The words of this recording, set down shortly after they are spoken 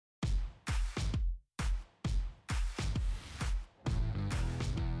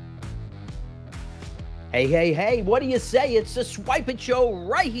Hey, hey, hey, what do you say? It's the Swypit Show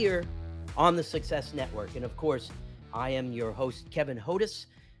right here on the Success Network. And of course, I am your host, Kevin Hodis,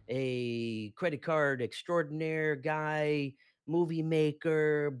 a credit card extraordinaire guy, movie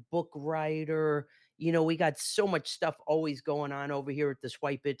maker, book writer. We got so much stuff always going on over here at the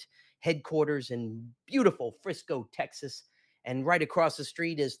Swypit headquarters in beautiful Frisco, Texas. And right across the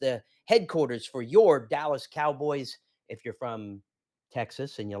street is the headquarters for your Dallas Cowboys. If you're from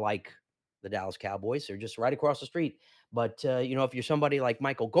Texas and you like the Dallas Cowboys. They're just right across the street. But if you're somebody like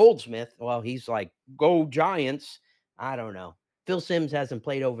Michael Goldsmith, well, he's like, "Go Giants." I don't know. Phil Simms hasn't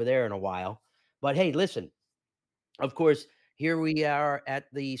played over there in a while. But hey, listen, of course, here we are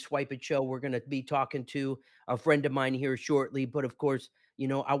at the Swipe It Show. We're going to be talking to a friend of mine here shortly. But of course,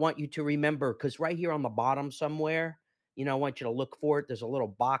 I want you to remember, because right here on the bottom somewhere, I want you to look for it. There's a little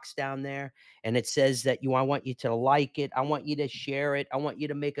box down there, and it says that I want you to like it. I want you to share it. I want you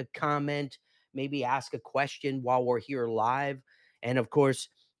to make a comment, maybe ask a question while we're here live. And of course,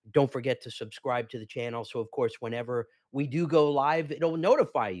 don't forget to subscribe to the channel. So, of course, whenever we do go live, it'll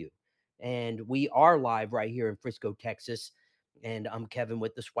notify you. And we are live right here in Frisco, Texas. And I'm Kevin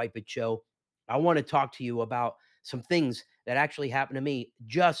with the Swipe It Show. I want to talk to you about some things that actually happened to me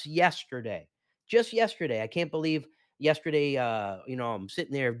just yesterday. Just yesterday. I can't believe yesterday, I'm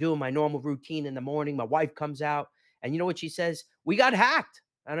sitting there doing my normal routine in the morning. My wife comes out, and you know what she says? "We got hacked."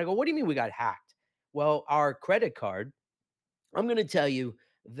 And I go, "What do you mean we got hacked?" Well, our credit card, I'm going to tell you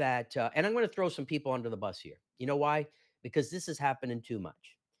that, and I'm going to throw some people under the bus here. You know why? Because this is happening too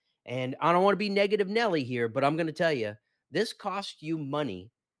much. And I don't want to be negative Nelly here, but I'm going to tell you, this costs you money,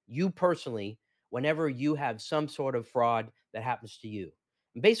 you personally, whenever you have some sort of fraud that happens to you.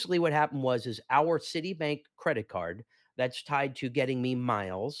 And basically, what happened is our Citibank credit card that's tied to getting me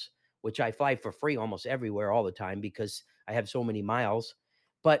miles, which I fly for free almost everywhere all the time because I have so many miles.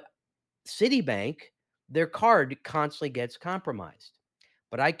 But Citibank, their card constantly gets compromised.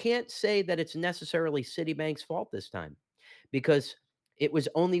 But I can't say that it's necessarily Citibank's fault this time because it was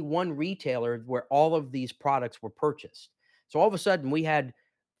only one retailer where all of these products were purchased. So all of a sudden, we had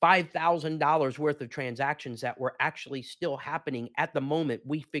 $5,000 worth of transactions that were actually still happening at the moment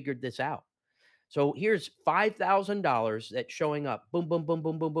we figured this out. So here's $5,000 that's showing up, boom, boom, boom,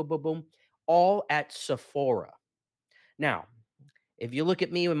 boom, boom, boom, boom, boom, all at Sephora. Now, if you look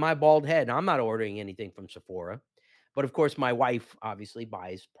at me with my bald head, I'm not ordering anything from Sephora. But of course, my wife obviously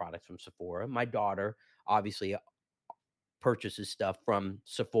buys products from Sephora. My daughter obviously purchases stuff from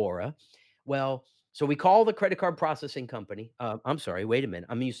Sephora. Well, so we call the credit card processing company. I'm sorry, wait a minute.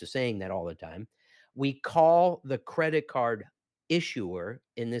 I'm used to saying that all the time. We call the credit card issuer,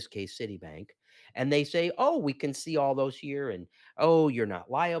 in this case, Citibank, and they say, "Oh, we can see all those here. And oh, you're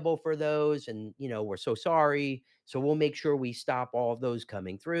not liable for those. And, we're so sorry. So we'll make sure we stop all of those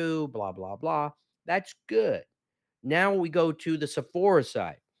coming through, blah, blah, blah." That's good. Now we go to the Sephora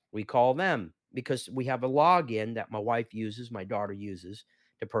side. We call them because we have a login that my wife uses, my daughter uses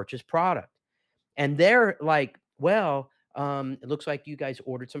to purchase product. And they're like, "Well, it looks like you guys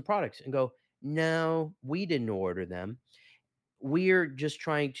ordered some products," and go, "No, we didn't order them. We're just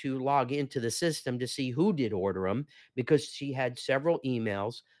trying to log into the system to see who did order them," because she had several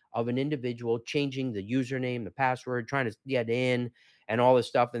emails of an individual changing the username, the password, trying to get in and all this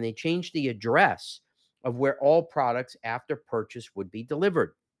stuff. And they changed the address of where all products after purchase would be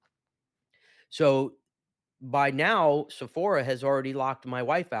delivered. So by now, Sephora has already locked my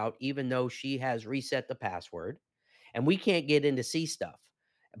wife out, even though she has reset the password, and we can't get in to see stuff.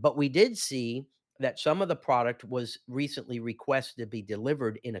 But we did see that some of the product was recently requested to be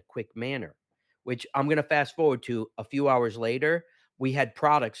delivered in a quick manner, which I'm going to fast forward to a few hours later. We had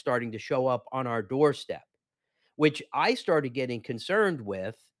products starting to show up on our doorstep, which I started getting concerned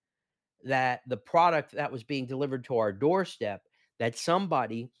with, that the product that was being delivered to our doorstep, that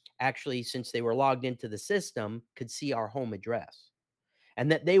somebody actually, since they were logged into the system, could see our home address,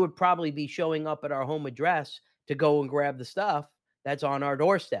 and that they would probably be showing up at our home address to go and grab the stuff that's on our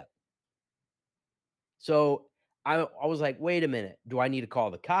doorstep. So I was like, "Wait a minute. Do I need to call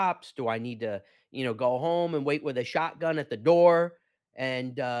the cops? Do I need to, go home and wait with a shotgun at the door?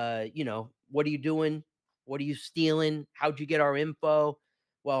 And, what are you doing? What are you stealing? How'd you get our info?"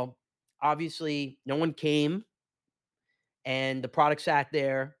 Well, obviously, no one came and the product sat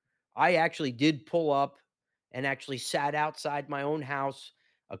there. I actually did pull up and actually sat outside my own house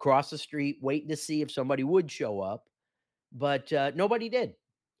across the street waiting to see if somebody would show up, but nobody did.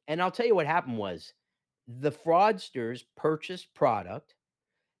 And I'll tell you what happened was the fraudsters purchased product.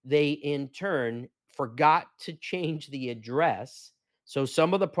 They in turn forgot to change the address. So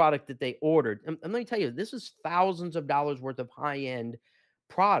some of the product that they ordered, and let me tell you, this is thousands of dollars worth of high end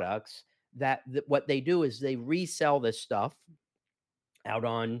products what they do is they resell this stuff out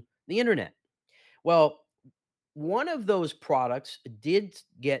on the internet. Well, one of those products did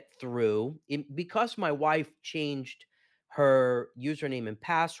get through because my wife changed her username and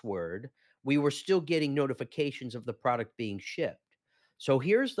password. We were still getting notifications of the product being shipped. So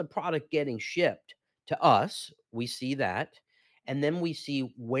here's the product getting shipped to us. We see that. And then we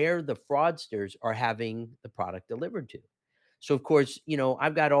see where the fraudsters are having the product delivered to. So, of course,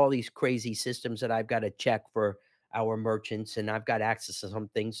 I've got all these crazy systems that I've got to check for our merchants, and I've got access to some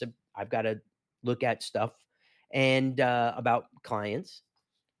things that I've got to look at stuff and about clients.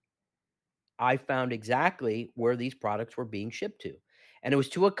 I found exactly where these products were being shipped to. And it was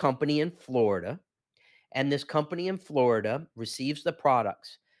to a company in Florida, and this company in Florida receives the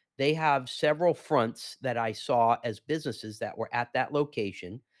products. They have several fronts that I saw as businesses that were at that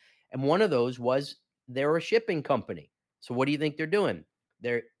location, and one of those was they're a shipping company. So what do you think they're doing?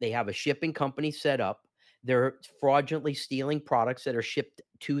 They have a shipping company set up. They're fraudulently stealing products that are shipped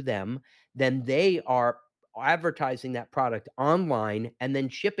to them. Then they are advertising that product online and then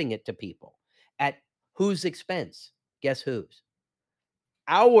shipping it to people at whose expense? Guess whose?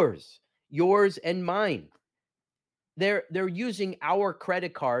 Ours, yours and mine. They're using our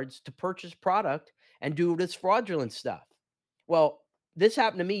credit cards to purchase product and do this fraudulent stuff. Well, this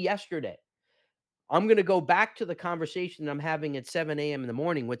happened to me yesterday. I'm going to go back to the conversation I'm having at 7 a.m. in the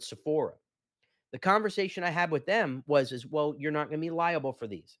morning with Sephora. The conversation I had with them was, well, you're not going to be liable for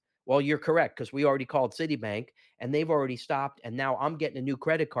these. Well, you're correct because we already called Citibank and they've already stopped. And now I'm getting a new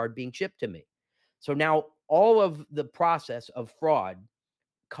credit card being shipped to me. So now all of the process of fraud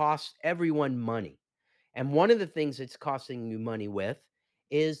costs everyone money. And one of the things it's costing you money with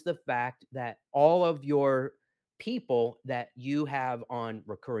is the fact that all of your people that you have on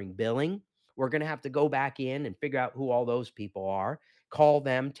recurring billing, we're going to have to go back in and figure out who all those people are, call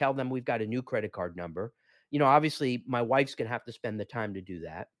them, tell them we've got a new credit card number. Obviously, my wife's going to have to spend the time to do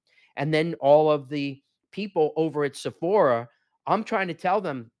that. And then all of the people over at Sephora, I'm trying to tell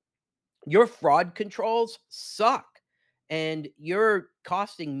them your fraud controls suck. And you're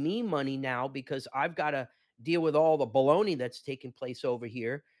costing me money now because I've got to deal with all the baloney that's taking place over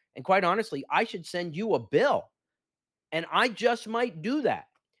here. And quite honestly, I should send you a bill. And I just might do that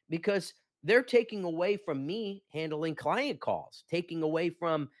because they're taking away from me handling client calls, taking away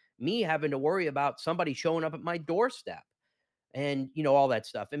from me having to worry about somebody showing up at my doorstep and all that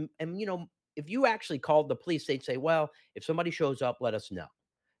stuff. And if you actually called the police, they'd say, well, if somebody shows up, let us know.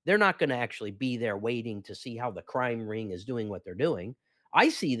 They're not going to actually be there waiting to see how the crime ring is doing what they're doing. I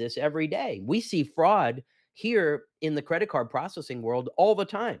see this every day. We see fraud here in the credit card processing world all the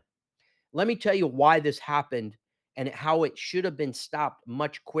time. Let me tell you why this happened and how it should have been stopped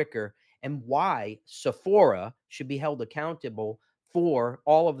much quicker and why Sephora should be held accountable for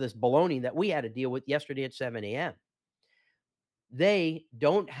all of this baloney that we had to deal with yesterday at 7 a.m. They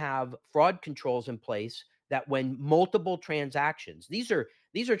don't have fraud controls in place that when multiple transactions, these are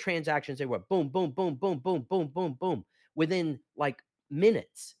transactions they were boom, boom, boom, boom, boom, boom, boom, boom, within like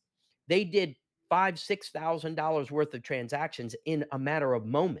minutes. They did $5,000-6,000 worth of transactions in a matter of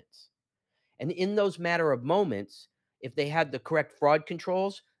moments. And in those matter of moments, if they had the correct fraud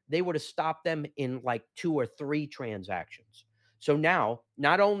controls, they would have stopped them in like 2 or 3 transactions. So now,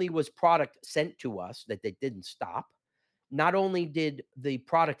 not only was product sent to us that they didn't stop, not only did the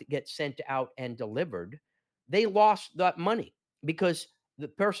product get sent out and delivered, they lost that money because the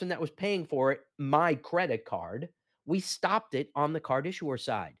person that was paying for it, my credit card, we stopped it on the card issuer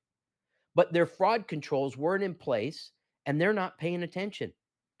side. But their fraud controls weren't in place and they're not paying attention.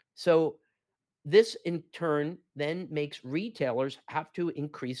 So this in turn then makes retailers have to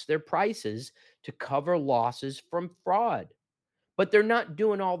increase their prices to cover losses from fraud. But they're not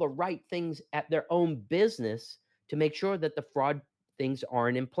doing all the right things at their own business to make sure that the fraud things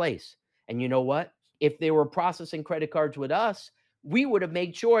aren't in place. And you know what? If they were processing credit cards with us, we would have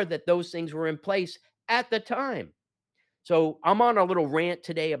made sure that those things were in place at the time. So I'm on a little rant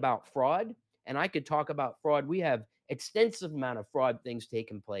today about fraud, and I could talk about fraud. We have extensive amount of fraud things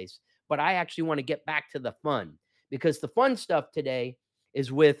taking place, but I actually want to get back to the fun because the fun stuff today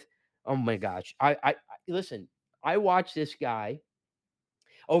is with, oh my gosh, I listen. I watched this guy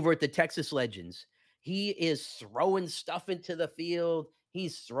over at the Texas Legends. He is throwing stuff into the field.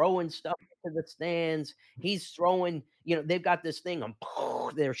 He's throwing stuff into the stands. He's throwing, they've got this thing on,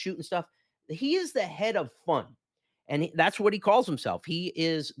 they're shooting stuff. He is the head of fun. And that's what he calls himself. He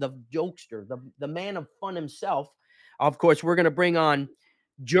is the jokester, the man of fun himself. Of course, we're going to bring on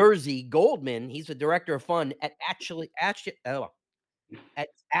Jersey Goldman. He's the director of fun at actually, I'm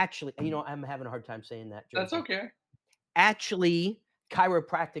having a hard time saying that, That's Jersey. okay. Actually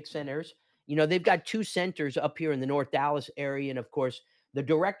chiropractic centers. They've got 2 centers up here in the North Dallas area, and of course, the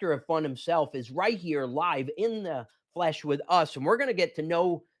director of fun himself is right here live in the flesh with us, and we're gonna get to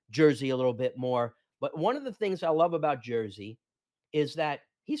know Jersey a little bit more. But one of the things I love about Jersey is that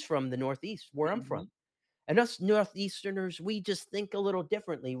he's from the Northeast, where I'm Mhm. from. And us Northeasterners, we just think a little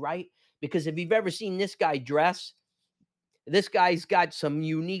differently, right? Because if you've ever seen this guy dress, this guy's got some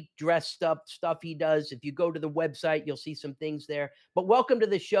unique dressed up stuff he does. If you go to the website, you'll see some things there. But welcome to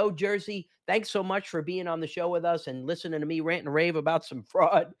the show, Jersey. Thanks so much for being on the show with us and listening to me rant and rave about some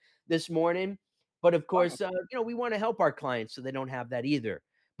fraud this morning. But of Oh, course, we want to help our clients so they don't have that either.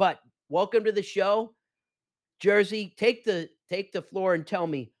 But welcome to the show. Jersey, take the floor and tell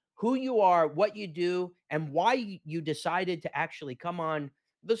me who you are, what you do, and why you decided to actually come on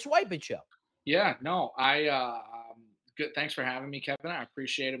the Swypit show. yeah, no, good. Thanks for having me, Kevin. I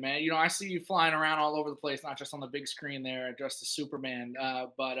appreciate it, man. I see you flying around all over the place, not just on the big screen there, dressed as Superman.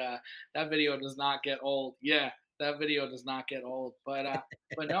 But that video does not get old. Yeah, that video does not get old. But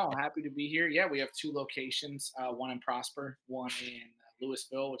no, happy to be here. Yeah, we have two locations, one in Prosper, one in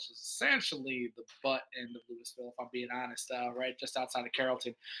Louisville, which is essentially the butt end of Louisville, if I'm being honest, right just outside of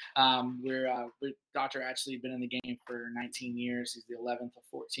Carrollton. We're Doctor actually been in the game for 19 years. He's the 11th of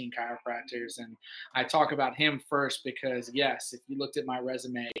 14 chiropractors, and I talk about him first because yes, if you looked at my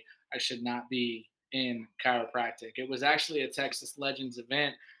resume, I should not be in chiropractic. It was actually a Texas Legends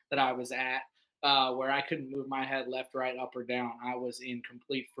event that I was at. Where I couldn't move my head left, right, up, or down. I was in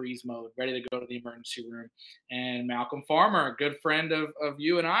complete freeze mode, ready to go to the emergency room. And Malcolm Farmer, a good friend of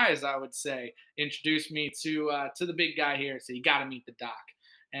you and I, as I would say, introduced me to the big guy here. So you got to meet the doc.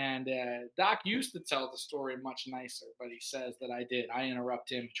 And Doc used to tell the story much nicer, but he says that I did. I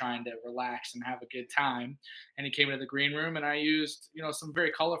interrupt him trying to relax and have a good time. And he came into the green room, and I used, some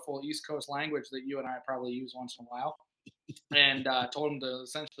very colorful East Coast language that you and I probably use once in a while, and told him to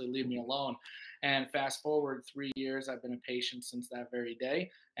essentially leave me alone. And fast forward 3 years, I've been a patient since that very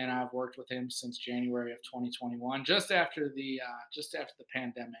day, and I've worked with him since January of 2021, just after the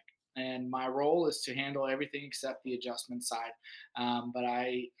pandemic. And my role is to handle everything except the adjustment side. But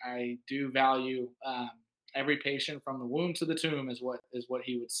I do value every patient from the womb to the tomb, is what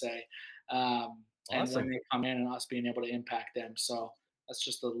he would say. And when Awesome. they come in, and us being able to impact them. So that's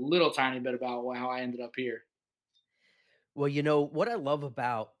just a little tiny bit about how I ended up here. Well, what I love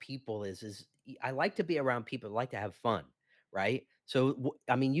about people is I like to be around people that like to have fun, right? So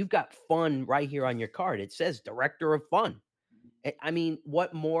I mean, you've got fun right here on your card. It says director of fun. I mean,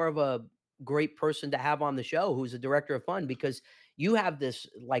 what more of a great person to have on the show who's a director of fun because you have this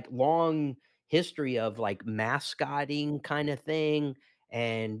like long history of like mascotting kind of thing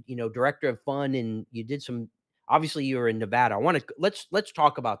and director of fun and you did some obviously you're in Nevada. I want to let's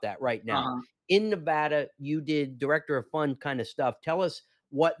talk about that right now. Uh-huh. In Nevada, you did director of fun kind of stuff. Tell us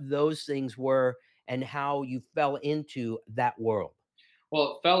what those things were and how you fell into that world.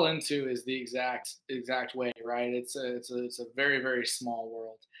 Well, it fell into is the exact way, right? It's a very very small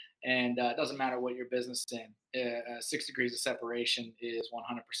world, and it doesn't matter what your business is in. 6 degrees of separation is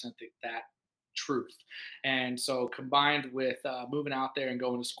 100% that truth. And so combined with moving out there and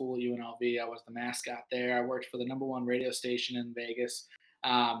going to school at UNLV, I was the mascot there. I worked for the number one radio station in Vegas,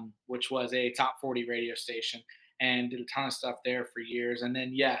 which was a top 40 radio station, and did a ton of stuff there for years. And then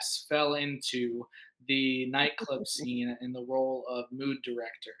yes, fell into the nightclub scene in the role of mood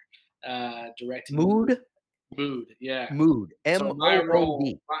director, directing Mood, mood. Yeah. mood, So my role,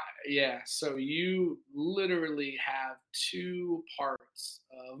 MOOD. yeah. So you literally have two parts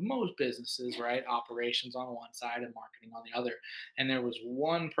of most businesses, right? Operations on one side and marketing on the other. And there was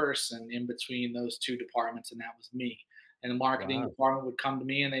one person in between those two departments, and that was me. And the marketing Wow. department would come to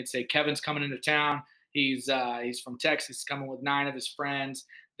me and they'd say, "Kevin's coming into town. He's from Texas. He's coming with 9 of his friends.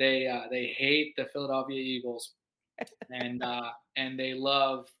 They hate the Philadelphia Eagles, and they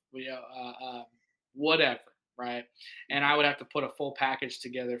love whatever, right?" And I would have to put a full package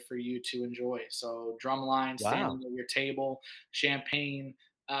together for you to enjoy. So drumline, Wow. standing at your table, champagne,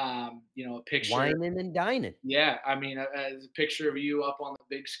 a picture. Wining and dining. Yeah, I mean, a picture of you up on the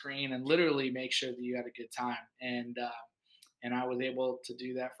big screen, and literally make sure that you had a good time. And I was able to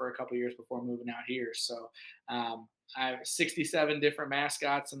do that for a couple years before moving out here. So I have 67 different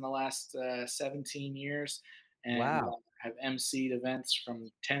mascots in the last 17 years, and Wow. have emceed events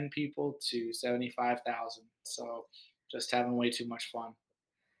from 10 people to 75,000. So just having way too much fun.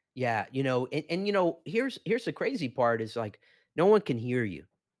 Yeah, and here's the crazy part is like no one can hear you.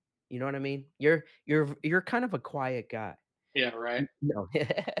 You know what I mean? You're kind of a quiet guy. Yeah, right. No. And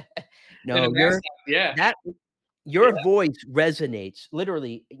a No, mascot, yeah, that your yeah. voice resonates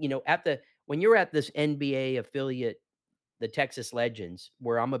literally, at the when you're at this NBA affiliate the Texas Legends,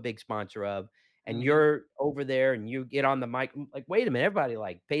 where I'm a big sponsor of, and Mhm. you're over there and you get on the mic, I'm like, wait a minute, everybody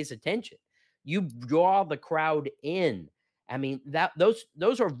like pays attention. You draw the crowd in. I mean,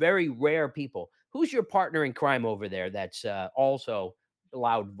 those are very rare people. Who's your partner in crime over there that's also a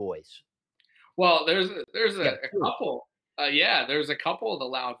loud voice? Well, there's Yeah, a two. couple. Yeah, there's a couple of the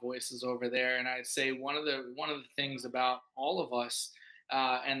loud voices over there, and I'd say one of the things about all of us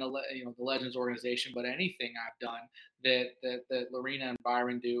and the Legends organization, but anything I've done that Lorena and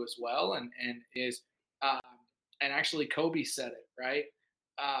Byron do as well, and is um, and actually Kobe said it right.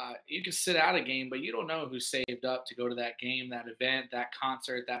 You can sit out a game, but you don't know who saved up to go to that game, that event, that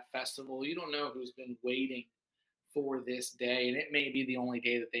concert, that festival. You don't know who's been waiting for this day, and it may be the only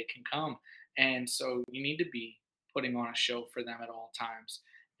day that they can come. And so you need to be putting on a show for them at all times.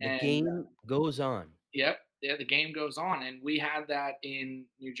 The And game goes on. yep, yeah, the game goes on, and we had that in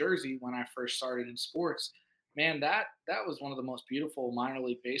New Jersey when I first started in sports. Man, that was one of the most beautiful minor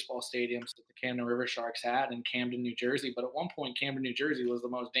league baseball stadiums that the Camden River Sharks had in Camden, New Jersey. But at one point, Camden, New Jersey was the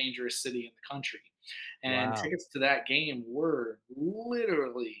most dangerous city in the country, and Wow. tickets to that game were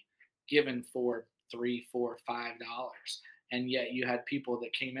literally given for $3, $4, $5. And yet you had people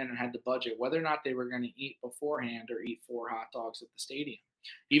that came in and had the budget, whether or not they were going to eat beforehand or eat 4 hot dogs at the stadium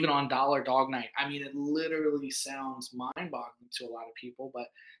even on Dollar Dog Night. I mean, it literally sounds mind boggling to a lot of people, but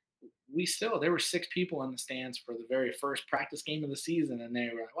there were 6 people in the stands for the very first practice game of the season. And they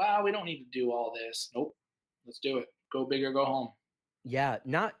were like, well, we don't need to do all this. Nope. Let's do it. Go big or go home. Yeah,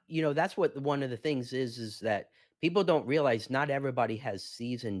 not that's what one of the things is that people don't realize not everybody has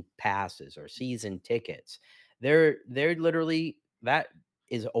season passes or season tickets. They're literally that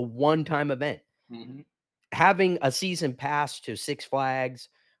is a one-time event. Hmm. Having a season pass to Six Flags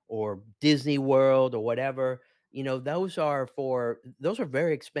or Disney World or whatever, those are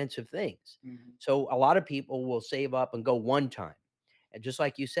very expensive things. Hmm. So a lot of people will save up and go one time. And just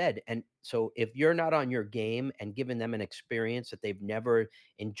like you said, and so if you're not on your game and giving them an experience that they've never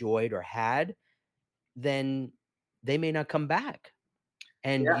enjoyed or had, then they may not come back.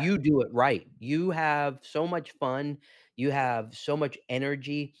 And Yeah. you do it right. You have so much fun. You have so much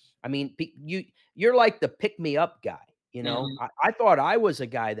energy. I mean, you're like the pick me up guy. Hmm. I thought I was a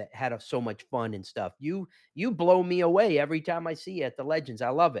guy that had so much fun and stuff. You blow me away every time I see you at the Legends. I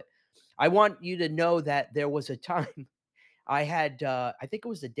love it. I want you to know that there was a time I had, I think it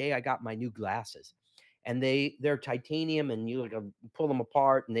was the day I got my new glasses, and they're titanium, and you like pull them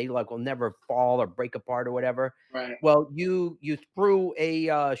apart, and they like will never fall or break apart or whatever. Right. Well, you threw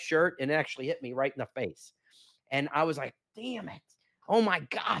a shirt and it actually hit me right in the face. And I was like, "Damn it. Oh my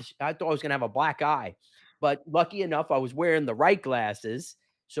gosh." I thought I was gonna have a black eye. But lucky enough, I was wearing the right glasses,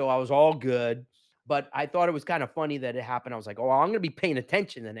 so I was all good. But I thought it was kind of funny that it happened. I was like, "Oh, I'm gonna be paying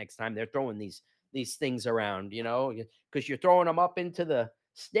attention the next time they're throwing these things around, because you're throwing them up into the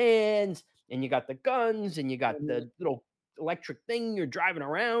stands, and you got the guns, and you got Mhm. the little electric thing you're driving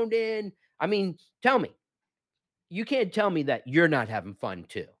around in. I mean, tell me, you can't tell me that you're not having fun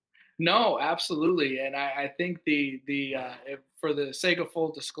too." No, absolutely, and I think for the sake of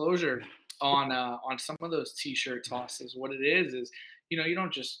full disclosure on some of those T-shirt tosses, what it is you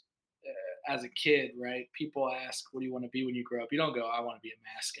don't just as a kid, right? People ask, "What do you want to be when you grow up?" You don't go, "I want to be a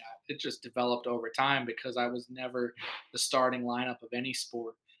mascot." It just developed over time because I was never the starting lineup of any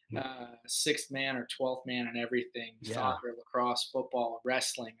sport. Sixth man or 12th man and everything, Yeah. soccer, lacrosse, football,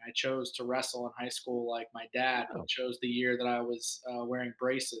 wrestling. I chose to wrestle in high school like my dad, but Oh, chose the year that I was wearing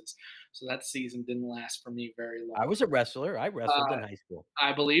braces. So that season didn't last for me very I long. was a wrestler. I wrestled Uh, in high school.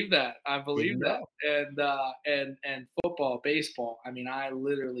 I believe that. I There believe you that. go. And football, baseball. I mean, I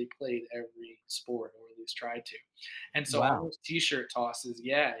literally played every sport, or at least tried to. And so on Wow. those T-shirt tosses,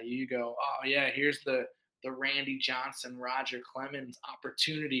 yeah, you go, oh yeah, here's the Randy Johnson, Roger Clemens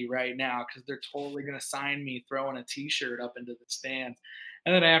opportunity right now because they're totally gonna sign me throwing a T-shirt up into the stands.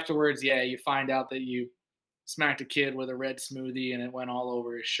 And then afterwards, yeah, you find out that you smacked a kid with a red smoothie and it went all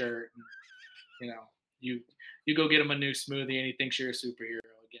over his shirt. And, you know, you you go get him a new smoothie and he thinks you're a superhero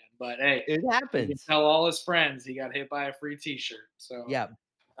again. But hey, It he can happens. tell all his friends he got hit by a free T-shirt. So Yeah,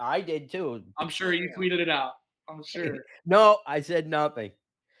 I did too. I'm sure you tweeted it out. I'm Bam! sure. No, I said nothing.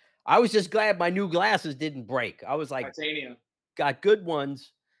 I was just glad my new glasses didn't break. I was like, Titanium. got good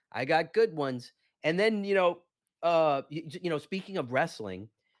ones. I got good ones. And then, speaking of wrestling,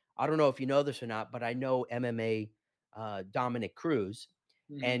 I don't know if you know this or not, but I know MMA Dominic Cruz.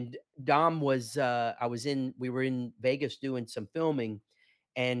 Mhm. And Dom was we were in Vegas doing some filming,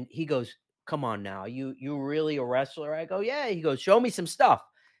 and he goes, "Come on now, you really a wrestler?" I go, "Yeah." He goes, "Show me some stuff."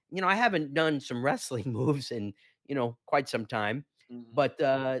 I haven't done some wrestling moves in, quite some time, Mhm. but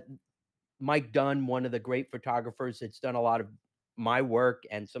Mike Dunn, one of the great photographers that's done a lot of my work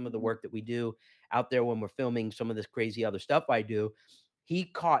and some of the Mhm. work that we do out there when we're filming some of this crazy other stuff I do, he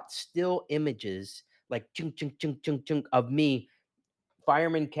caught still images like chunk, chunk, chunk, chunk, chunk of me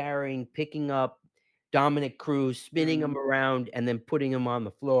fireman carrying, picking up Dominic Cruz, spinning him Mhm. around, and then putting him on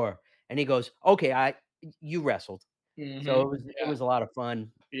the floor. And he goes, "Okay, you wrestled." So Mhm. it Yeah. was a lot of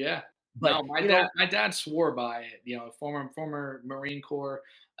fun. Yeah. No, But, you know my dad swore by it, you know, former Marine Corps,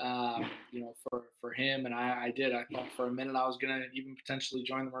 you know, for him and I did. I thought for a minute I was gonna even potentially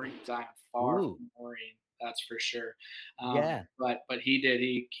join the Marines. I am far ooh, from a Marine, that's for sure. yeah. But he did.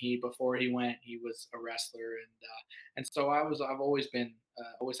 He before he went, he was a wrestler, and so I've always been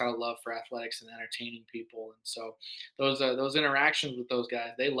always had a love for athletics and entertaining people, and so those interactions with those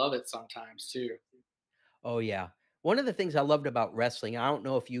guys, they love it sometimes too. Oh, yeah. One of the things I loved about wrestling, I don't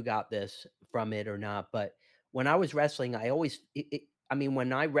know if you got this from it or not, but when I was wrestling, I always I mean,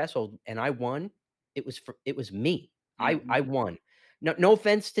 when I wrestled and I won, it was me. I Mhm. won. No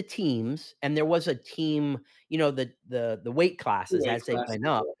offense to teams, and there was a team, the weight classes Weight as they went classes,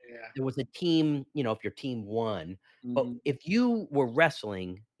 up, yeah. there was a team, if your team won, but Mhm. if you were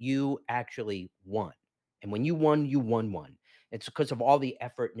wrestling, you actually won. And when you won. It's because of all the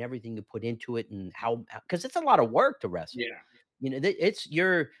effort and everything you put into it and how because it's a lot of work to wrestle. Yeah. It's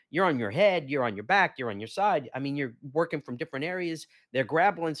you're on your head, you're on your back, you're on your side. I mean, you're working from different areas. They're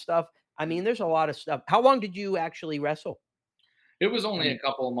grappling stuff. I mean, there's a lot of stuff. How long did you actually wrestle? It was I only a mean,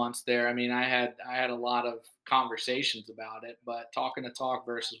 couple of months there. I mean, I had a lot of conversations about it, but talking the talk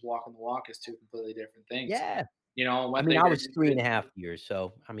versus walking the walk is two completely different things. yeah. You know, and I one mean, thing I that was you three could and a half years,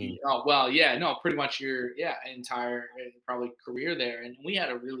 so I mean, oh, well, yeah, no, pretty much your yeah, entire probably career there, and we had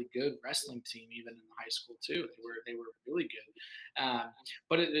a really good wrestling team even in high school too. They were really good.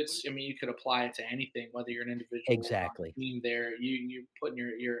 But it's I mean, you could apply it to anything, whether you're an individual or on exactly. a team. There, you putting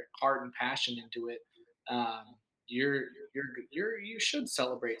your heart and passion into it. Um, you should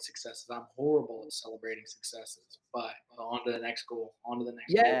celebrate successes. I'm horrible at celebrating successes, but on to the next goal, on to the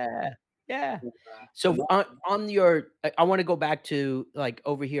next goal. Yeah, yeah. And So on your I wanna go back to, like,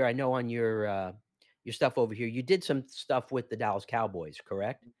 over here, I know on your stuff over here, you did some stuff with the Dallas Cowboys,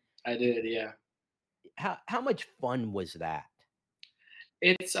 correct? I did, yeah. How much fun was that?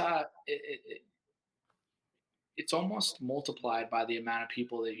 It's it's almost multiplied by the amount of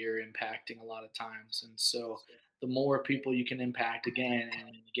people that you're impacting a lot of times. And so the more people you can impact again,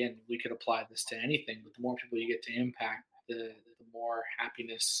 and again, we could apply this to anything, but the more people you get to impact, the more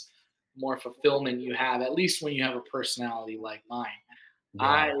happiness, more fulfillment you have, at least when you have a personality like mine.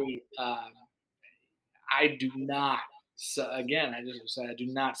 I Yeah. um, I do not. So again, I just said I do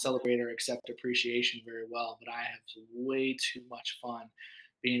not celebrate or accept appreciation very well, but I have way too much fun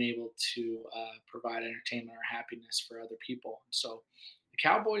being able to provide entertainment or happiness for other people. And so, the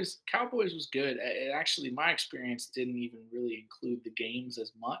Cowboys was good. Actually, my experience didn't even really include the games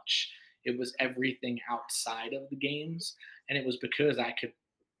as much. It was everything outside of the games, and it was because I could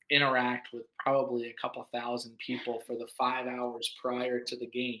interact with probably a couple thousand people for the 5 hours prior to the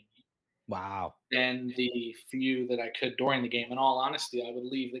game Wow. than the few that I could during the game. In all honesty, I would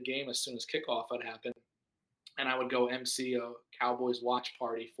leave the game as soon as kickoff had happened, and I would go MC a Cowboys watch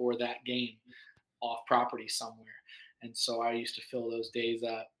party for that game off property somewhere. And so I used to fill those days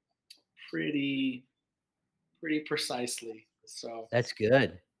up pretty pretty precisely. So That's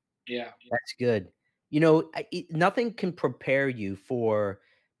good. yeah, That's good. Nothing can prepare you for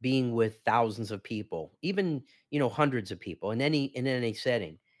being with thousands of people, even, hundreds of people in any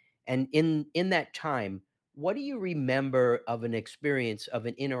setting. And in that time, what do you remember of an experience of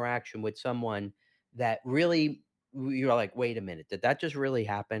an interaction with someone that really you're like, "Wait a minute, did that just really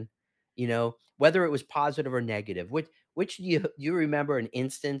happen?" Whether it was positive or negative. Which do you remember an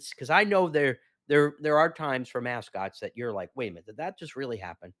instance? Because I know there are times for mascots that you're like, "Wait a minute, did that just really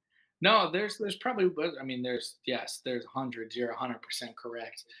happen?" no, there's probably, but I mean, there's hundreds. You're 100%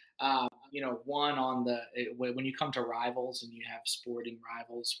 correct. You know, one on when you come to rivals and you have sporting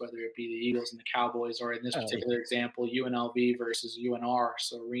rivals, whether it be the Eagles and the Cowboys, or in this Oh, particular example, UNLV versus UNR,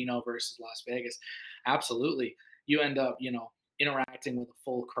 so Reno versus Las Vegas. Absolutely, you end up, you know, interacting with a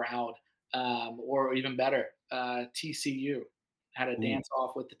full crowd, or even better, TCU had a ooh. dance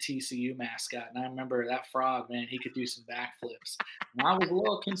off with the TCU mascot, and I remember that frog, man, he could do some backflips. And I was a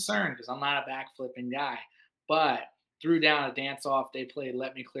little concerned because I'm not a backflipping guy, but threw down a dance off. They played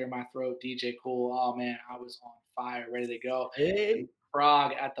 "Let Me Clear My Throat," DJ Cool. Oh man, I was on fire, ready to go. Hey, And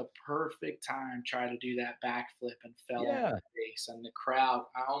Frog at the perfect time tried to do that backflip and fell on yeah. his face. And the crowd,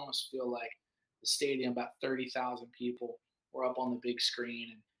 I almost feel like the stadium, about 30,000 people, were up on the big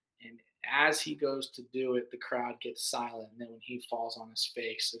screen, and As he goes to do it, the crowd gets silent, and then when he falls on his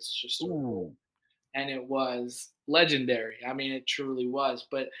face, it's just a roar, Ooh. and it was legendary. I mean, it truly was.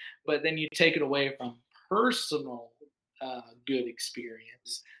 But then you take it away from personal good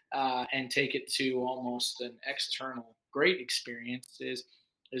experience and take it to almost an external great experience is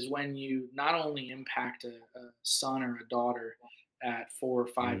when you not only impact a son or a daughter at 4 or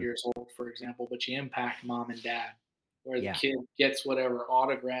 5 Mm, years old, for example, but you impact mom and dad, where the yeah. kid gets whatever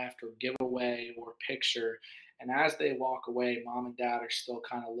autographed or giveaway or picture, and as they walk away, mom and dad are still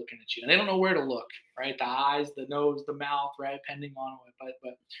kind of looking at you, and they don't know where to look, right? The eyes, the nose, the mouth, right? Depending on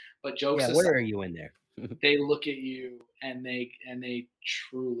it. But jokes Yeah, aside, where are you in there? they look at you and they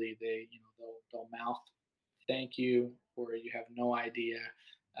truly they'll mouth thank you or you have no idea,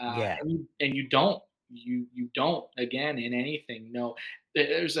 Yeah. and you don't you don't again in anything know.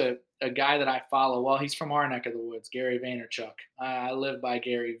 There's a guy that I follow. Well, he's from our neck of the woods, Gary Vaynerchuk. I live by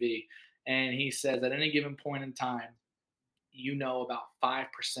Gary V, and he says at any given point in time, you know about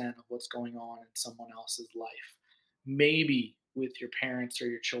 5% of what's going on in someone else's life. Maybe with your parents or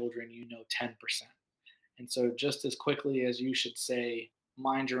your children, you know 10%. And so, just as quickly as you should say,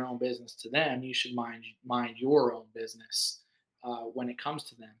 mind your own business to them, you should mind your own business when it comes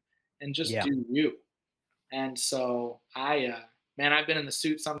to them, and just Yeah. do you. And so, man, I've been in the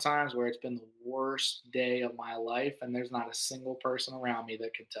suit sometimes where it's been the worst day of my life, and there's not a single person around me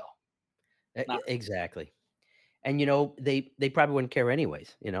that could tell. Not Exactly. And, they probably wouldn't care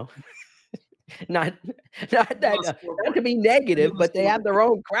anyways, you know? Not not on that, the not to scoreboard. be On negative, the but they have scoreboard. their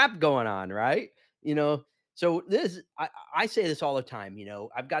own crap going on, right? You know? So this I say this all the time,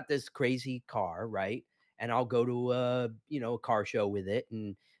 I've got this crazy car, right? And I'll go to a car show with it,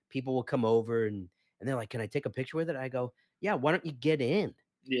 and people will come over, and they're like, "Can I take a picture with it?" I go, "Yeah, why don't you get in?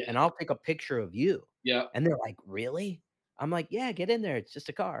 Yeah. And I'll take a picture of you." Yeah. And they're like, "Really?" I'm like, "Yeah, get in there. It's just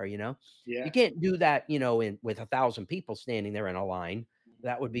a car, you know?" You Yeah. can't do that, in with 1,000 people standing there in a line.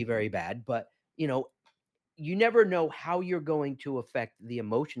 That would be very bad, but, you know, you never know how you're going to affect the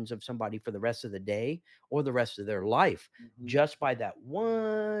emotions of somebody for the rest of the day or the rest of their life Mhm. just by that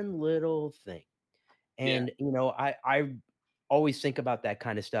one little thing. Yeah. And, I always think about that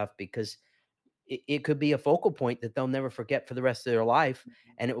kind of stuff because it could be a focal point that they'll never forget for the rest of their life. Mhm.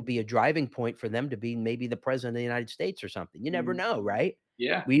 And it would be a driving point for them to be maybe the president of the United States or something. You never Mhm. know, right?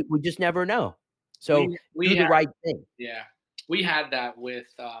 Yeah. We just never know. So We do the had right thing. Yeah, we had that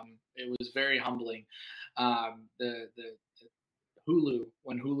with. It was very humbling. The Hulu,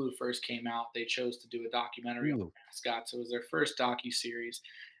 when Hulu first came out, they chose to do a documentary on Ooh, mascots. It was their first docu series,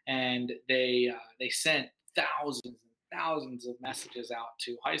 and they sent thousands and thousands of messages out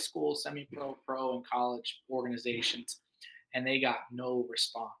to high school, semi-pro, pro, and college organizations, and they got no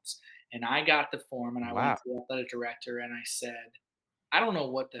response. And I got the form, and I went wow. to the athletic director, and I said, I don't know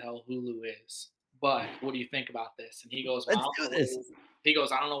what the hell Hulu is, but what do you think about this? And he goes, well, I Let's don't do know what this. it is. He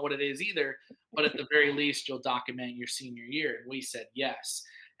goes, I don't know what it is either, but at the very least, you'll document your senior year. And we said yes.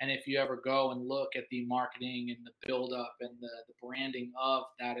 And if you ever go and look at the marketing and the build up and the branding of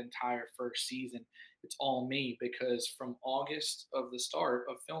that entire first season, it's all me because from August of the start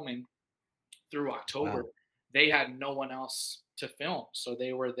of filming through October, Wow. they had no one else to film. So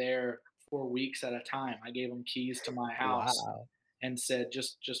they were there for weeks at a time. I gave them keys to my house Wow. and said,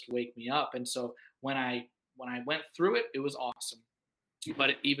 just wake me up. And so when I went through it, it was awesome.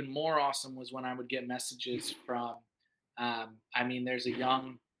 But even more awesome was when I would get messages from. I mean, there's a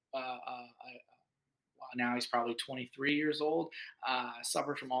young. Well, now he's probably 23 years old.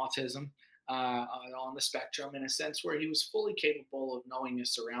 Suffered from autism. On the spectrum, in a sense where he was fully capable of knowing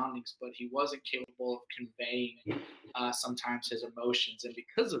his surroundings, but he wasn't capable of conveying sometimes his emotions. And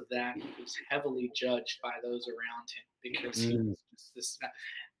because of that, he was heavily judged by those around him because he Mm. was just this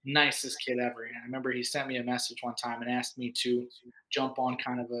nicest kid ever. And I remember he sent me a message one time and asked me to jump on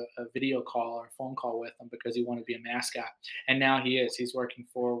kind of a video call or a phone call with him because he wanted to be a mascot. And now he is. He's working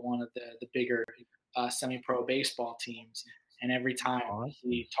for one of the bigger semi-pro baseball teams. And every time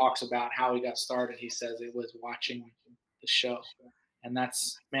Awesome. he talks about how he got started, he says it was watching the show. And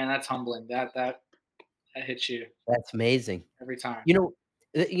that's man, that's humbling. That hits you That's amazing. every time. You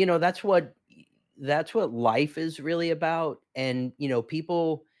know, that's what life is really about. And,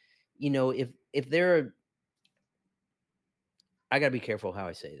 people, if they're I gotta be careful how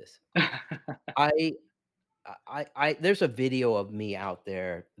I say this. I I there's a video of me out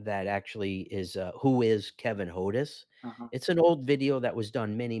there that actually is, "Who is Kevin Hodes?" Uh-huh. It's an old video that was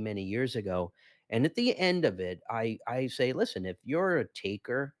done many, many years ago, and at the end of it, I say, "Listen, if you're a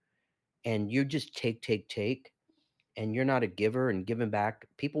taker and you just take, take, take, and you're not a giver and giving back,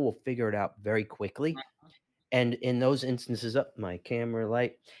 people will figure it out very quickly." And in those instances, up my camera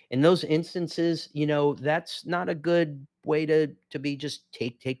light. In those instances, that's not a good way to be just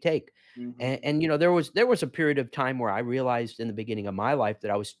take. Mhm. And there was a period of time where I realized in the beginning of my life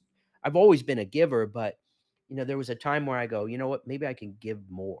that I've always been a giver, but there was a time where I go, you know what, maybe I can give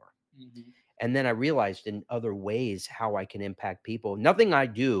more. Mhm. And then I realized in other ways how I can impact people. Nothing I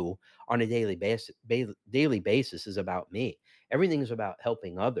do on a daily basis is about me. Everything is about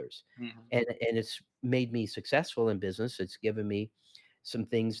helping others. Mhm. And it's made me successful in business. It's given me some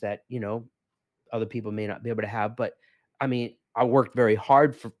things that, other people may not be able to have. But I mean, I worked very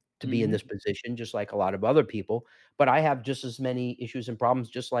hard to be in Mhm. this position, just like a lot of other people. But I have just as many issues and problems,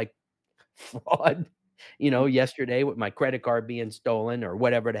 just like fraud, yesterday with my credit card being stolen or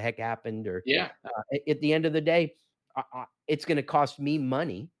whatever the heck happened, or Yeah. at the end of the day, it's going to cost me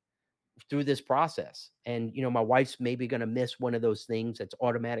money through this process. And, my wife's maybe going to miss one of those things that's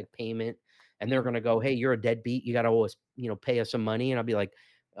automatic payment. And they're Mhm. going to go, "Hey, you're a deadbeat. You got to always, pay us some money." And I'll be like,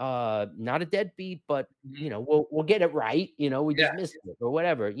 not a deadbeat, but, Mhm. we'll get it right. We Yeah. just missed it or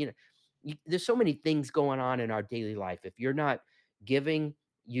whatever. There's so many things going on in our daily life. If you're not giving,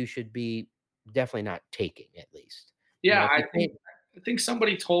 you should be definitely not taking, at least. Yeah, If you can't. I think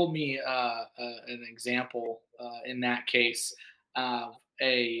somebody told me an example in that case of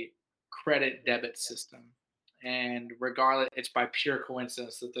a credit debit system, and regardless, it's by pure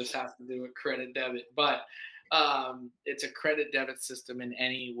coincidence that this has to do with credit debit, but it's a credit debit system in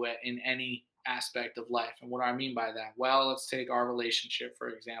any way, in any aspect of life. And what do I mean by that? Well, let's take our relationship for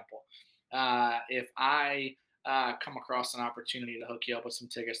example. If I come across an opportunity to hook you up with some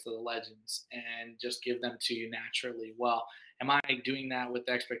tickets to the Legends and just give them to you naturally. Well, am I doing that with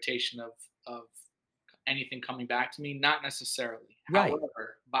the expectation of anything coming back to me? Not necessarily. Right.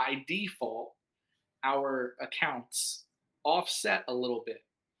 However, by default, our accounts offset a little bit,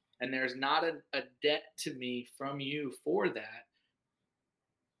 and there's not a debt to me from you for that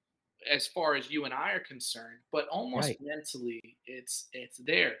as far as you and I are concerned, but almost Right. mentally it's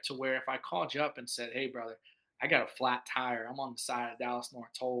there to where if I called you up and said, "Hey brother, I got a flat tire. I'm on the side of Dallas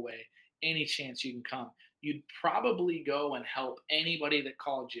North Tollway. Any chance you can come?" You'd probably go and help anybody that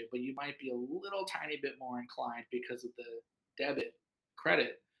called you, but you might be a little tiny bit more inclined because of the debit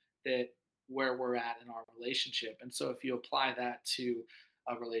credit that where we're at in our relationship. And so if you apply that to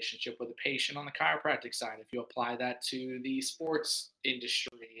a relationship with a patient on the chiropractic side, if you apply that to the sports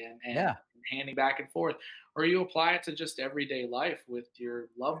industry and Yeah. handing back and forth, or you apply it to just everyday life with your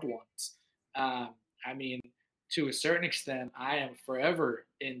loved ones. I mean, to a certain extent, I am forever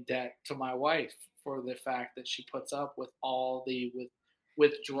in debt to my wife for the fact that she puts up with all the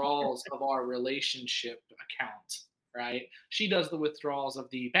withdrawals of our relationship account. Right? She does the withdrawals of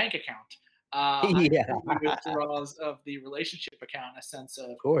the bank account. I Yeah. do the withdrawals of the relationship account in a sense of,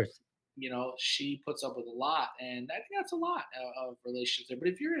 Of course. she puts up with a lot, and I think that's a lot of relationships there. But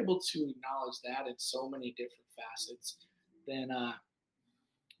if you're able to acknowledge that in so many different facets, then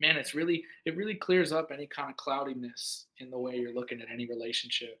man, it really clears up any kind of cloudiness in the way you're looking at any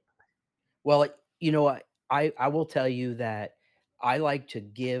relationship. Well, what? I will tell you that I like to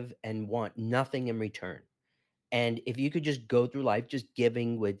give and want nothing in return. And if you could just go through life just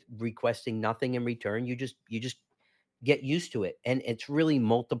giving with requesting nothing in return, you just get used to it, and it's really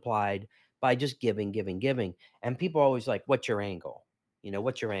multiplied by just giving, giving, giving. And people are always like, "What's your angle?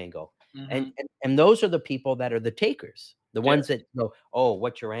 What's your angle?" And Hmm. and those are the people that are the takers, the Yeah. ones that go, "Oh,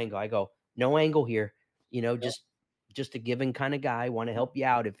 what's your angle?" I go, "No angle here." Yep. Just a giving kind of guy. Want to help you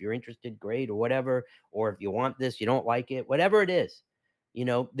out if you're interested, great, or whatever. Or if you want this, you don't like it, whatever it is.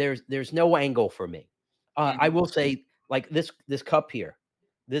 There's no angle for me. I Hmm. will say, like this cup here.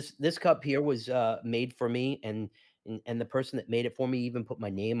 This cup here was made for me, and the person that made it for me even put my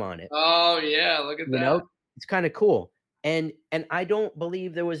name on it, Oh yeah, look at you that. know? It's kinda cool, and I don't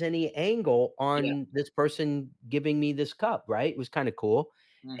believe there was any angle Yeah. on this person giving me this cup, right? It was kinda cool,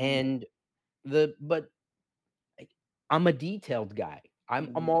 Hmm. and but like, I'm a detailed guy. I'm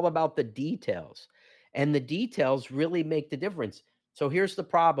Hmm. all about the details, and the details really make the difference. So here's the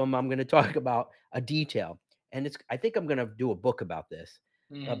problem, I'm gonna talk about a detail, and I think I'm gonna do a book about this,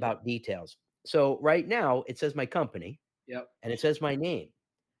 Hmm. about details. So right now, it says my company, Yep. and it says my name,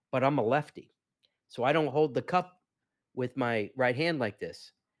 but I'm a lefty, so I don't hold the cup with my right hand like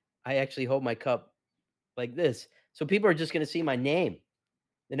this. I actually hold my cup like this, so people are just gonna see my name.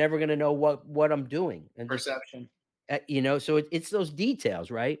 They're never gonna know what I'm doing, and just Perception. so it's those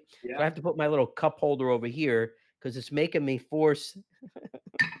details, right? So I Yeah. have to put my little cup holder over here because it's making me force.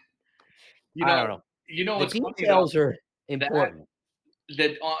 You I know, don't know. The what's funny though? details are That important.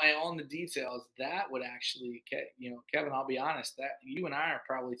 that on the details, that would actually, Kevin, I'll be honest, that you and I are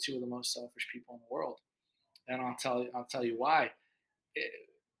probably two of the most selfish people in the world. and I'll tell you why. It,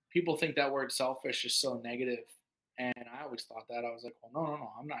 People think that word selfish is so negative, and I always thought that. I was like, well, no, no,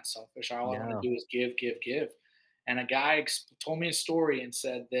 no, I'm not selfish. All I want to No. do is give, give, give. And a guy told me a story and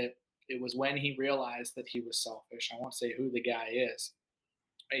said that it was when he realized that he was selfish. I won't say who the guy is.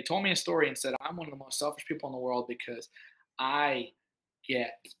 But he told me a story and said, I'm one of the most selfish people in the world because I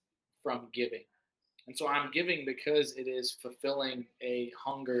get from giving. And so I'm giving because it is fulfilling a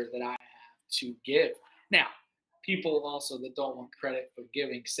hunger that I have to give. Now, people also that don't want credit for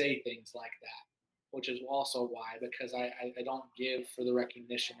giving say things like that, which is also why, because I don't give for the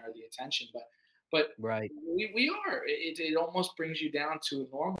recognition or the attention, but Right. we are. It almost brings you down to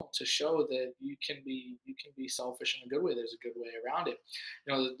normal to show that you can be selfish in a good way. There's a good way around it.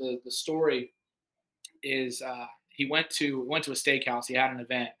 The story is he went to a steakhouse. He had an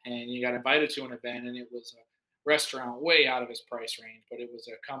event, and he got invited to an event, and it was a restaurant way out of his price range, but it was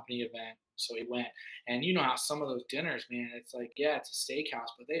a company event, so he went. And you know how some of those dinners, man, it's like, yeah, it's a steakhouse,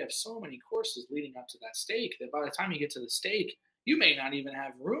 but they have so many courses leading up to that steak that by the time you get to the steak, you may not even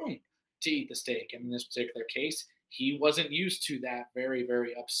have room to eat the steak. And in this particular case, he wasn't used to that very,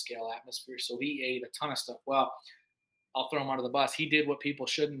 very upscale atmosphere, so he ate a ton of stuff. Well, I'll throw him under the bus. He did what people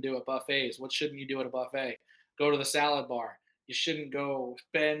shouldn't do at buffets. What shouldn't you do at a buffet? Go to the salad bar. You shouldn't go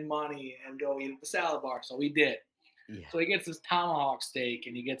spend money and go eat at the salad bar. So he did. Yeah. So he gets his tomahawk steak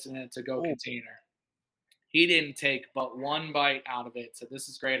and he gets it in a to go Oh, container. He didn't take but one bite out of it. So this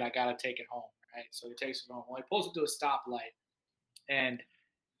is great. I got to take it home. Right. So he takes it home. Well, he pulls it to a stoplight, and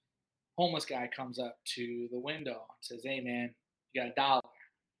homeless guy comes up to the window and says, "Hey, man, you got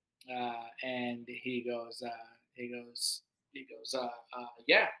 $1?" And he goes,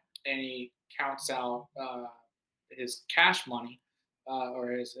 yeah. And he counts out his cash money,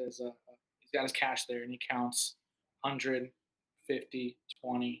 or he's got his cash there, and he counts 100, 50,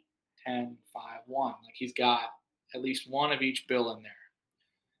 20, 10, 5, 1. Like he's got at least one of each bill in there.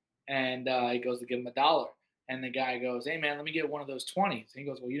 And he goes to give him $1. And the guy goes, "Hey, man, let me get one of those 20s." And he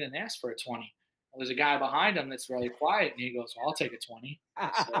goes, "Well, you didn't ask for a 20." Well, there's a guy behind him that's really quiet. And he goes, "Well, I'll take a 20."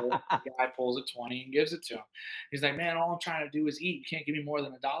 So the guy pulls a 20 and gives it to him. He's like, "Man, all I'm trying to do is eat. You can't give me more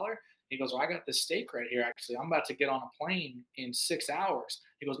than $1?" He goes, "Well, I got this steak right here, actually. I'm about to get on a plane in 6 hours."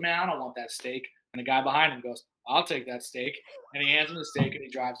 He goes, "Man, I don't want that steak." And the guy behind him goes, "I'll take that steak." And he hands him the steak and he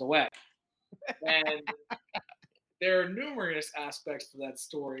drives away. And there are numerous aspects to that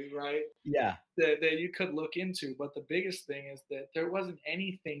story, right? yeah. That you could look into. But the biggest thing is that there wasn't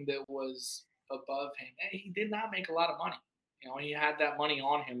anything that was above him. And he did not make a lot of money. He had that money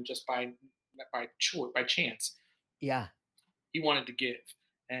on him just by chance. Yeah. He wanted to give,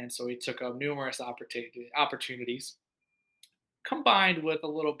 and so he took up numerous opportunities, combined with a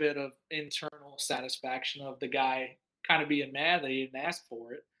little bit of internal satisfaction of the guy kind of being mad that he didn't ask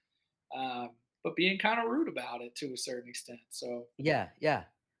for it, but being kind of rude about it to a certain extent. So Yeah, yeah.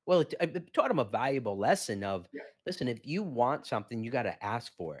 Well, it taught him a valuable lesson of, yeah, listen, if you want something, you gotta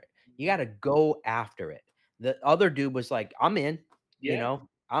ask for it. You mhm, gotta go after it. The other dude was like, "I'm in, yeah,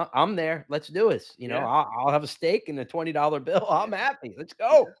 I'm there. Let's do this. yeah. I'll have a steak and a $20 bill. I'm Yeah, happy. Let's yeah.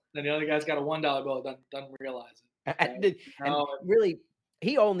 go." Then the other guy's got a $1 bill, doesn't realize it, right? And No, really,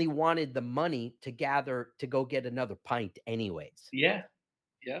 he only wanted the money to gather to go get another pint anyways. yeah,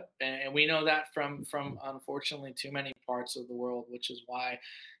 yep, and we know that from unfortunately too many parts of the world, which is why,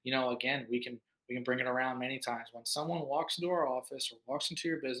 again, we can bring it around many times. When someone walks into our office or walks into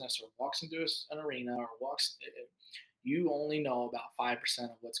your business or walks into an arena or you only know about 5%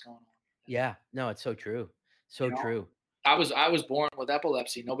 of what's going on. Yeah, no, it's so true. You So know, true. I was born with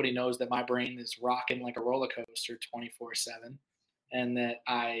epilepsy. Nobody knows that my brain is rocking like a roller coaster 24/7, and that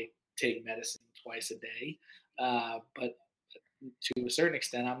I take medicine twice a day. But to a certain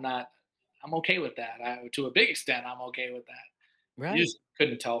extent, I'm not. I'm okay with that. To a big extent, I'm okay with that. You Right. just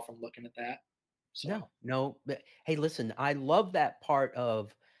couldn't tell from looking at that. So No, no, but hey, listen, I love that part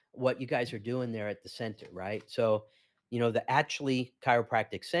of what you guys are doing there at the center, right? So, the Actually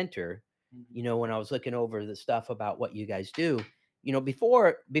Chiropractic Center, mhm. when I was looking over the stuff about what you guys do,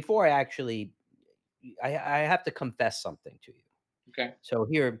 before I actually I have to confess something to you. Okay. So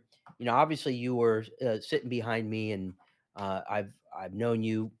here, obviously you were sitting behind me, and I've known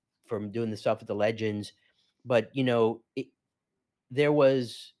you from doing the stuff with the legends, but there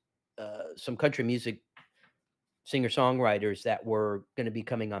was some country music singer-songwriters that were gonna be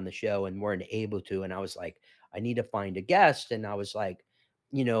coming on the show and weren't able to, and I was like, "I need to find a guest," and I was like,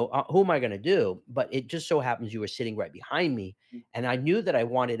 "Who am I gonna do?" But it just so happens you were sitting right behind me, Mm. and I knew that I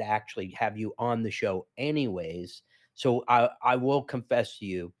wanted to actually have you on the show anyways, so I will confess to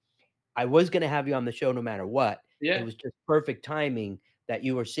you, I was gonna have you on the show no matter what. It Yeah. was just perfect timing that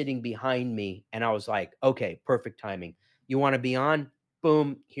you were sitting behind me, and I was like, "Okay, perfect timing. You wanna be on?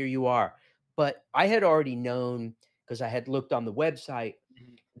 Boom, here you are." But I had already known because I had looked on the website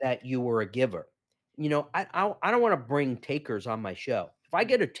Mhm. that you were a giver. I don't wanna bring takers on my show. If I Mhm.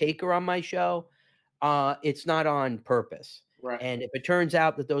 get a taker on my show, it's not on purpose, Right. and if it turns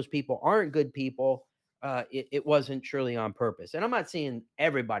out that those people aren't good people, it wasn't surely on purpose, and I'm not saying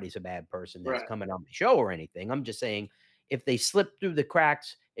everybody's a bad person that's Right. coming on my show or anything. I'm just saying if they slip through the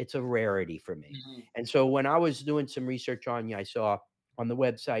cracks, it's a rarity for me, Mhm. and so when I was doing some research on you, I saw on the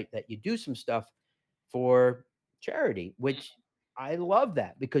website that you do some stuff for charity, which Mhm. I love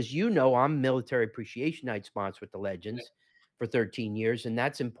that because I'm Military Appreciation Night sponsor with the Yeah. Legends for 13 years, and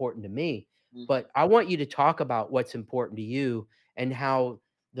that's important to me. Mhm. But I want you to talk about what's important to you and how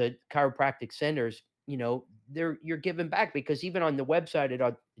the chiropractic centers, you're giving back because even on the website,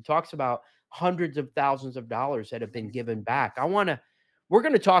 it talks about hundreds of thousands of dollars that have been Mhm. given back. We're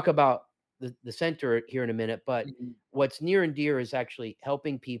going to talk about the center here in a minute, but Mhm. what's near and dear is actually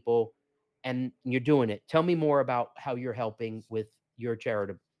helping people and you're doing it. Tell me more about how you're helping with your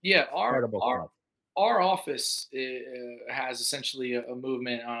Yeah, charitable stuff. our office has essentially a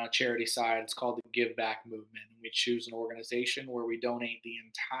movement on a charity side. It's called the Give Back Movement. We choose an organization where we donate the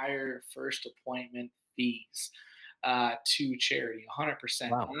entire first appointment fees to charity,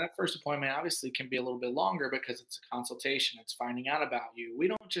 100%. Wow. And that first appointment obviously can be a little bit longer because it's a consultation. It's finding out about you. We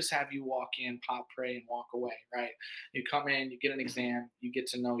don't just have you walk in, pop, pray, and walk away, right? You come in, you get an exam, you get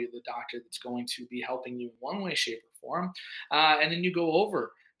to know the doctor that's going to be helping you in one way, shape, or form, and then you go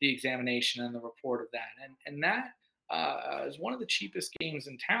over the examination and the report of that. And that is one of the cheapest games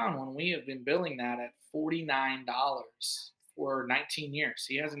in town when we have been billing that at $49 for 19 years.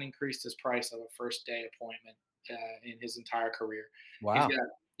 He hasn't increased his price of a first day appointment in his entire career. He's Wow. got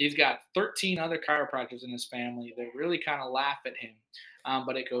he's got 13 other chiropractors in his family that really kind of laugh at him,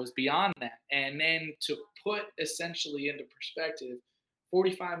 but it goes beyond that. And then to put essentially into perspective,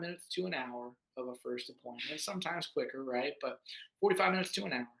 45 minutes to an hour of a first appointment, sometimes quicker, right? But 45 minutes to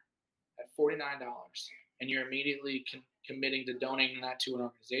an hour at $49, and you're immediately committing to donating that to an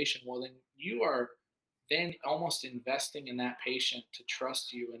organization. Well, then you are then almost investing in that patient to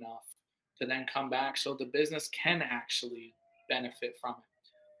trust you enough to then come back so the business can actually benefit from it.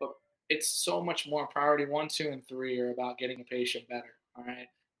 But it's so much more priority one, two, and three are about getting a patient better. All right.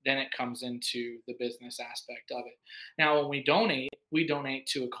 Then it comes into the business aspect of it. Now, when we donate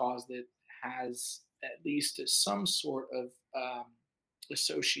to a cause that has at least some sort of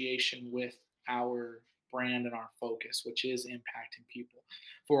association with our brand and our focus, which is impacting people.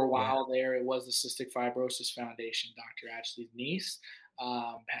 For a Yeah. while there, it was the Cystic Fibrosis Foundation. Dr. Ashley's niece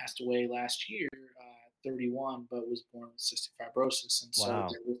passed away last year, 31, but was born with cystic fibrosis. And so Wow.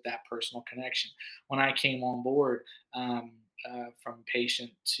 there was that personal connection. When I came on board, from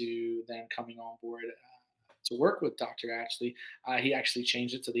patient to then coming on board to work with Dr. Ashley, he actually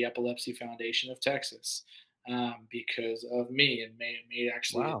changed it to the Epilepsy Foundation of Texas because of me and made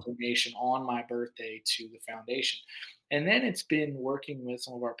actually a Wow. donation on my birthday to the foundation. And then it's been working with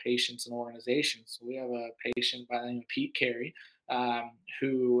some of our patients and organizations. So we have a patient by the name of Pete Carey,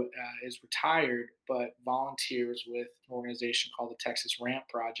 who is retired but volunteers with an organization called the Texas Ramp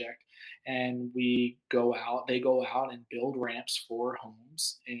Project. And they go out and build ramps for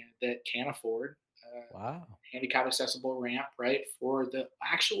homes that can't afford. Wow. Handicap accessible ramp, right, for the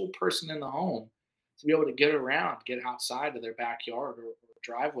actual person in the home to be able to get around, get outside of their backyard or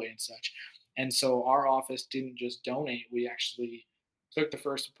driveway and such. And so our office didn't just donate; we actually took the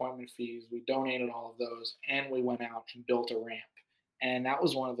first appointment fees, we donated all of those, and we went out and built a ramp. And that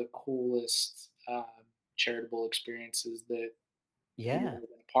was one of the coolest charitable experiences that we've Yeah. ever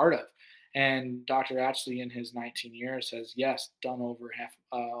been a part of. And Dr. Ashley, in his 19 years, has yes done over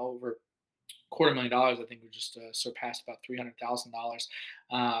 $250,000. I think we just surpassed about $300,000,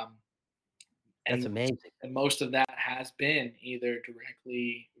 um, That's and amazing. most of that has been either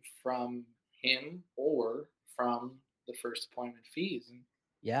directly from him or from the first appointment fees. And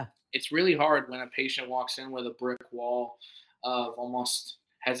Yeah. it's really hard when a patient walks in with a brick wall of almost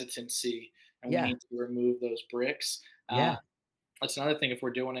hesitancy, and we Yeah. need to remove those bricks. Yeah. That's another thing if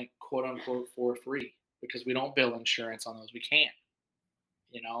we're doing it quote unquote for free because we don't bill insurance on those. We can't.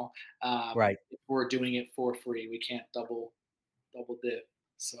 You know, Right. if we're doing it for free, we can't double dip.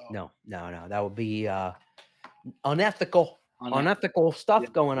 So No, no, no. That would be unethical, unethical. unethical Yeah,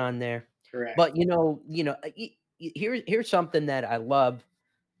 stuff going on there. correct. But here's something that I love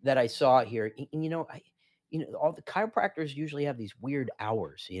that I saw here. All the chiropractors usually have these weird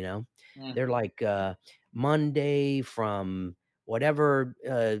hours, They're Mhm. like Monday from whatever,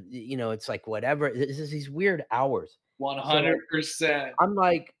 it's like whatever. This is these weird hours. So 100%. I'm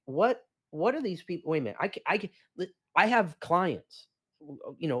like, what are these people? Wait a minute. I have clients,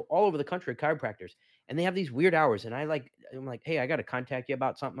 all over the country, chiropractors, and they have these weird hours. And I'm like, hey, I got to contact you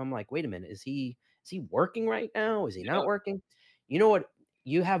about something. I'm like, wait a minute, is he working right now? Is he not Yep. working? You know what?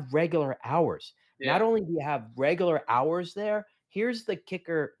 You have regular hours. Not Yeah. only do you have regular hours there, here's the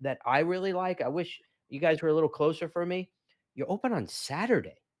kicker that I really like. I wish you guys were a little closer for me. You're open on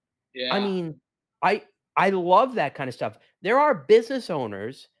Saturday. I Yeah. mean, I I love that kind of stuff. There are business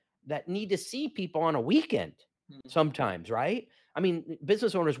owners that need to see people on a weekend Mhm. sometimes, right? I mean,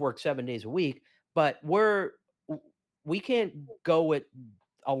 business owners work 7 days a week, but we can't go at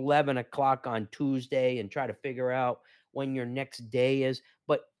 11 o'clock on Tuesday and try to figure out when your next day is.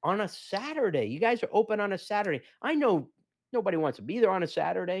 But on a Saturday, you guys are open on a Saturday. I know nobody wants to be there on a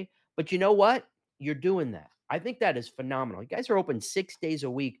Saturday, but you know what? You're doing that. I think that is phenomenal. You guys are open 6 days a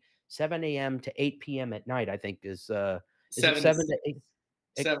week, 7 a.m. to 8 p.m. at night, I think is it 7 to 7 s to 8?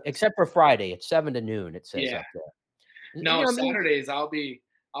 7 to Except for Friday, it's 7 to noon, it says Yeah. up there. No, I mean, Saturdays, I'll be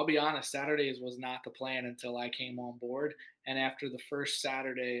honest, Saturdays was not the plan until I came on board, and after the first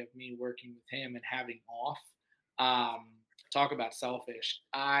Saturday of me working with him and having off, um, talk about selfish.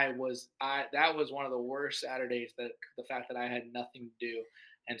 I that was one of the worst Saturdays, that the fact that I had nothing to do,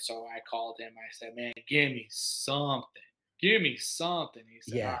 and so I called him, I said, "Man, give me something. Give me something." He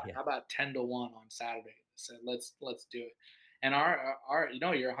said, "All yeah, right, yeah, how about 10 to 1 on Saturday?" I said, "Let's do it." And our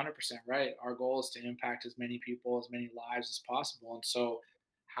you're 100% right. Our goal is to impact as many people, as many lives as possible. And so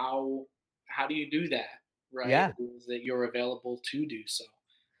how how do you do that, right? yeah, Is that you're available to do so.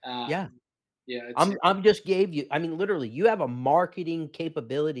 yeah. Um, yeah, it's I'm just gave you I mean, literally, you have a marketing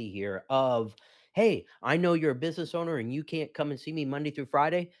capability here of, "Hey, I know you're a business owner and you can't come and see me Monday through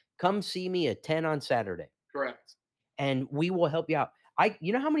Friday. Come see me at 10 on Saturday." correct. And we will help you out.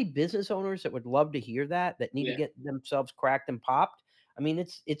 You know how many business owners that would love to hear that, that need to Yeah. get themselves cracked and popped? I mean,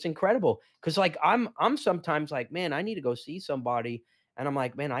 it's incredible. Cause like I'm sometimes like, man, I need to go see somebody. And I'm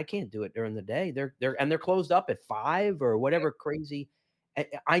like, man, I can't do it during the day. They're closed up at 5 or Yeah. whatever crazy.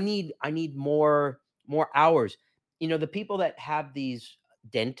 I need more hours. The people that have these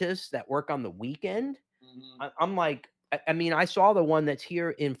dentists that work on the weekend, Hmm. I'm like, I mean, I saw the one that's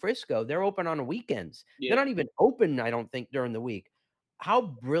here in Frisco. They're open on the weekends. They're Yeah. not even open, I don't think, during the week. How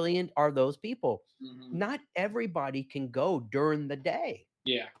brilliant are those people? Hmm. Not everybody can go during the day.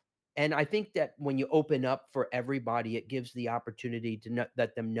 Yeah. And I think that when you open up for everybody, it gives the opportunity to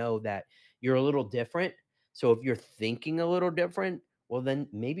let them know that you're a little different. So if you're thinking a little different, well, then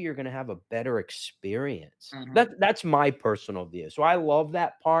maybe you're going to have a better experience. Hmm. That's my personal view. So I love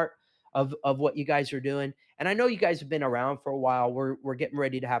that part of what you guys are doing. And I know you guys have been around for a while. We're getting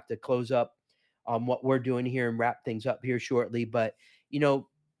ready to have to close up what we're doing here and wrap things up here shortly. But you know,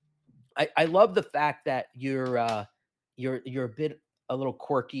 I love the fact that you're a little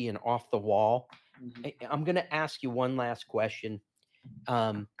quirky and off the wall. Hmm. I'm gonna ask you one last question.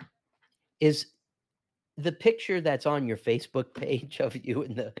 Um, is the picture that's on your Facebook page of you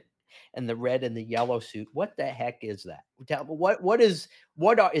in the red and the yellow suit, what the heck is that? Tell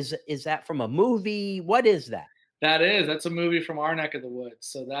me is that from a movie? What is that? That's a movie from our neck of the woods.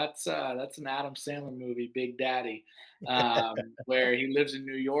 So that's an Adam Sandler movie, Big Daddy, where he lives in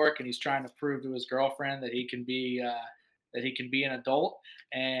New York and he's trying to prove to his girlfriend that he can be an adult.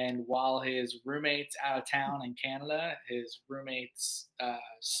 And while his roommate's out of town in Canada, his roommate's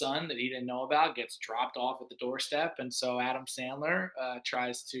son that he didn't know about gets dropped off at the doorstep, and so Adam Sandler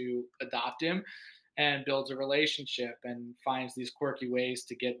tries to adopt him and builds a relationship and finds these quirky ways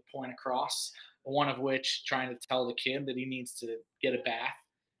to get the point across. One of which trying to tell the kid that he needs to get a bath,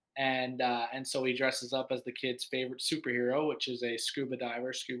 and so he dresses up as the kid's favorite superhero, which is a scuba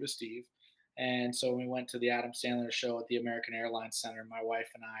diver, Scuba Steve. And so we went to the Adam Sandler show at the American Airlines Center. My wife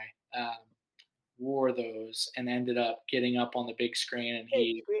and I wore those and ended up getting up on the big screen, and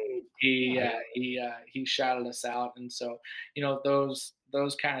Big screen. he I uh, love it. he uh, he shouted us out. And so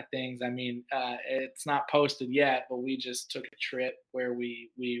those kind of things. I mean, it's not posted yet, but we just took a trip where we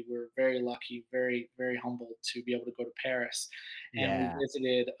were very lucky, very humbled to be able to go to Paris, and we Yeah.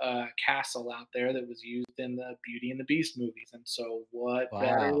 visited a castle out there that was used in the Beauty and the Beast movies. And so, what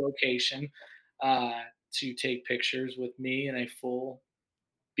better Wow. location uh, to take pictures with me in a full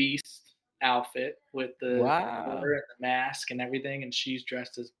Beast outfit with the Wow. collar and the mask and everything, and she's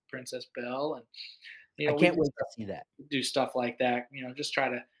dressed as Princess Belle. And I we can't just wait to see that. do stuff like that. Just try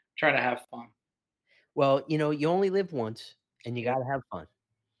to have fun. Well, you only live once and you Yep. gotta have fun.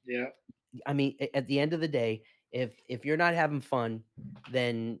 Yep. I mean, at the end of the day, if you're not having fun,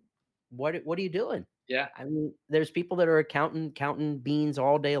 then what are you doing? Yeah. I mean, there's people that are counting beans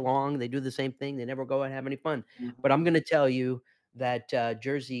all day long. They do the same thing. They never go out and have any fun. Mhm. But I'm gonna tell you that,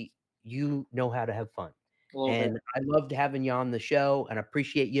 Jersey, you know how to have fun. A little bit. And I loved having you on the show, and I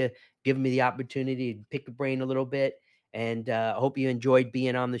appreciate you giving me the opportunity to pick your brain a little bit. And, I hope you enjoyed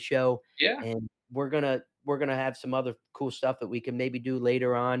being on the show. Yeah. And we're gonna have some other cool stuff that we can maybe do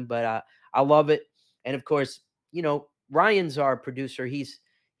later on. But, I love it. And of course, Ryan's our producer.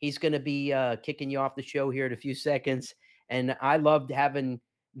 He's gonna be, kicking you off the show here in a few seconds, and I loved having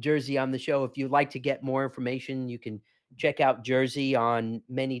Jersey on the show. If you'd like to get more information, you can check out Jersey on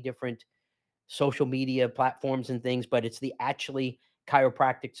many different social media platforms and things, but it's the Actually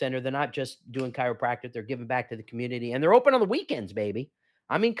Chiropractic Center. They're not just doing chiropractic, they're giving back to the community, and they're open on the weekends, baby.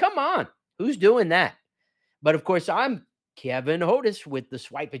 I mean, come on. Who's doing that? But of course, I'm Kevin Hodes with the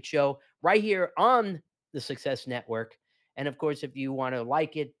Swypit Show right here on the Success Network. And of course, if you want to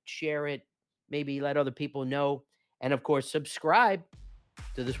like it, share it, maybe let other people know, and of course, subscribe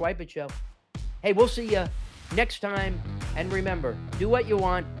to the Swypit Show. Hey, we'll see you next time. And remember, do what you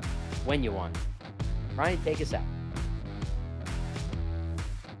want when you want. Ryan, take us out.